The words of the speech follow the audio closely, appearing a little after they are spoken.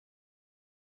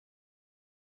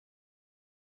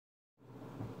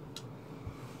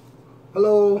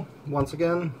Hello, once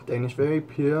again, Danish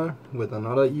Vape here with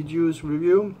another e-juice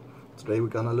review. Today we're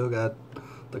gonna look at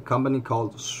the company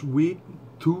called Sweet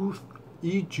Tooth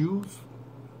e-juice.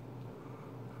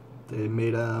 They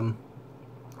made an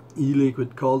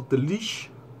e-liquid called Delish.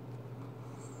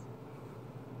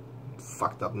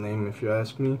 Fucked up name if you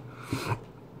ask me.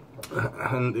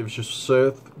 And if you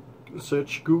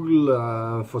search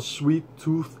Google for Sweet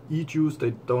Tooth e-juice,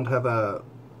 they don't have a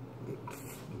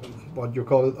what you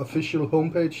call it official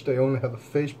homepage. They only have a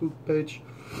Facebook page.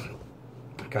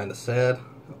 Kinda sad.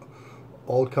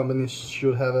 All companies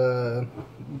should have a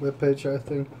web page, I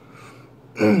think.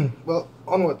 Well,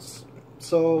 onwards.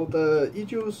 So the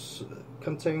e-juice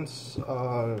contains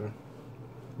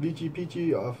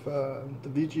VG/PG of the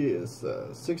VG is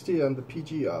 60 and the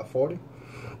PG are 40.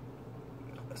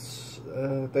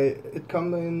 It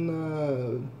comes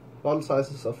in bottle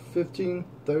sizes of 15,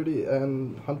 30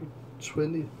 and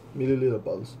 120 milliliter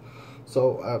bottles.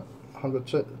 So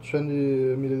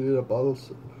 120 milliliter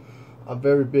bottles are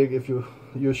very big. If you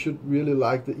should really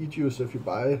like the e-juice if you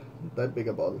buy that big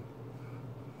a bottle,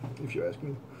 if you ask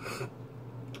me.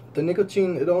 The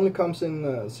nicotine, it only comes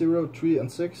in 0, 3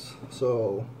 and 6,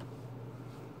 so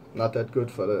not that good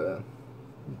for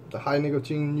the high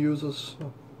nicotine users.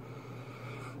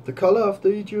 The color of the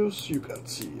e-juice, you can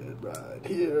see it right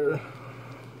here.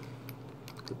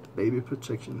 The baby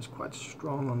protection is quite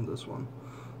strong on this one.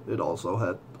 It also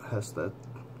has that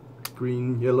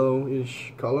green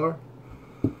yellowish color.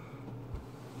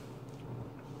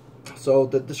 So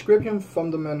the description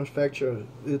from the manufacturer,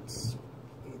 it's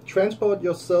transport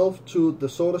yourself to the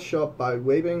soda shop by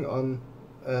waving on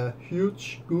a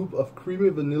huge scoop of creamy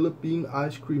vanilla bean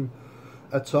ice cream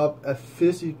atop a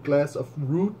fizzy glass of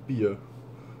root beer.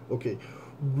 Okay,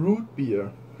 root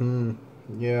beer.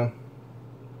 Yeah.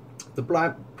 The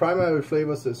primary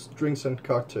flavors is drinks and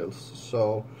cocktails,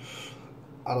 so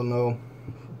I don't know,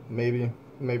 maybe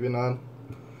not.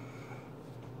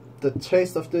 The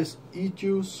taste of this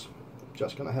e-juice,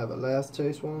 just gonna have a last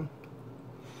taste one.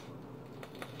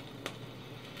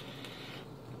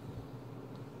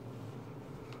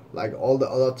 Like all the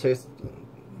other tastes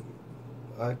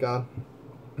I got,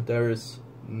 there is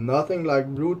nothing like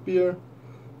root beer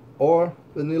or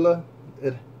vanilla.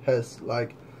 It has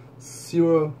like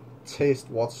zero taste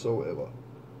whatsoever.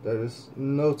 There is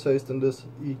no taste in this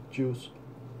e-juice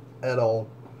at all.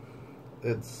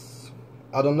 It's,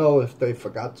 I don't know if they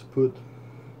forgot to put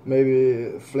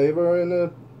maybe flavor in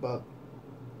it, but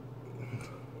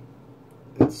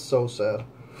it's so sad.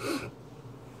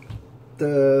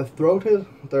 The throat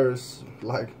hit, there's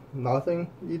like nothing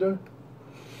either.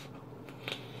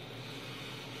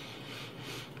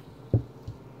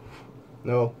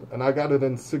 No, and I got it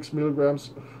in 6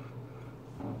 milligrams.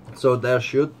 So there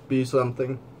should be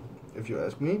something, if you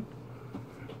ask me.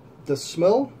 The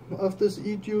smell of this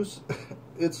e-juice,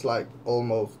 it's like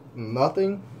almost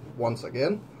nothing, once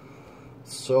again.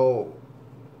 So,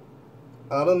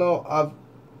 I don't know, I've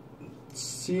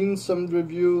seen some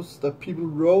reviews that people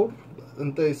wrote,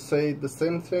 and they say the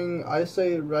same thing I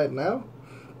say right now.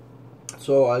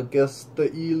 So I guess the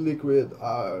e-liquid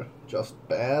are just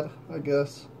bad, I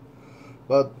guess.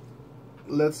 But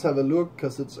let's have a look,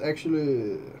 because it's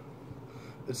actually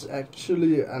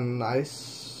a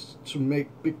nice to make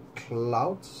big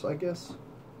clouds, I guess.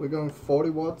 We're going 40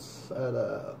 watts at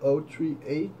a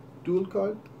 038 dual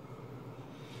coil.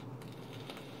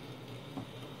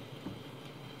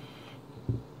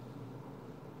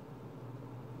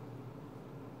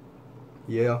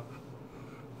 Yeah,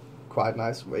 quite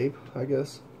nice vape, I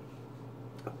guess.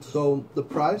 So the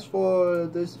price for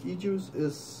this e-juice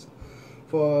is,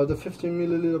 for the 15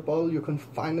 milliliter bottle, you can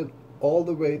find it all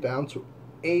the way down to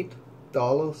 $8,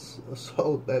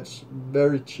 so that's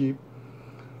very cheap.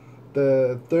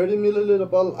 The 30 milliliter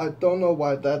bottle, I don't know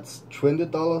why that's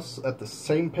 $20 at the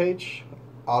same page.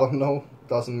 I don't know,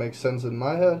 doesn't make sense in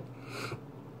my head.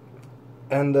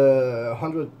 And the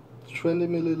 120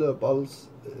 milliliter bottles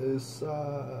is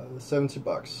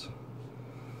 $70.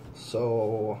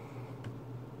 So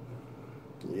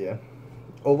yeah,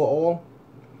 overall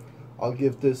I'll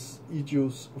give this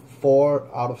e-juice 4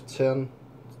 out of 10.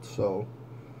 So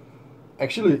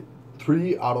actually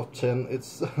 3 out of 10.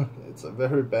 It's it's a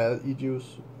very bad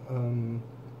e-juice.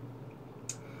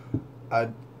 I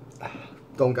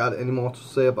don't got any more to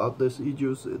say about this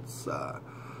e-juice. It's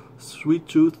Sweet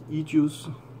Tooth e-juice.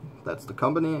 That's the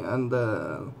company, and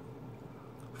the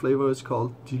flavor is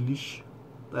called Delish.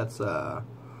 That's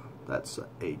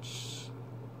H.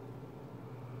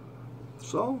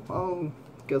 So I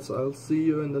guess I'll see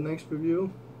you in the next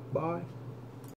review. Bye.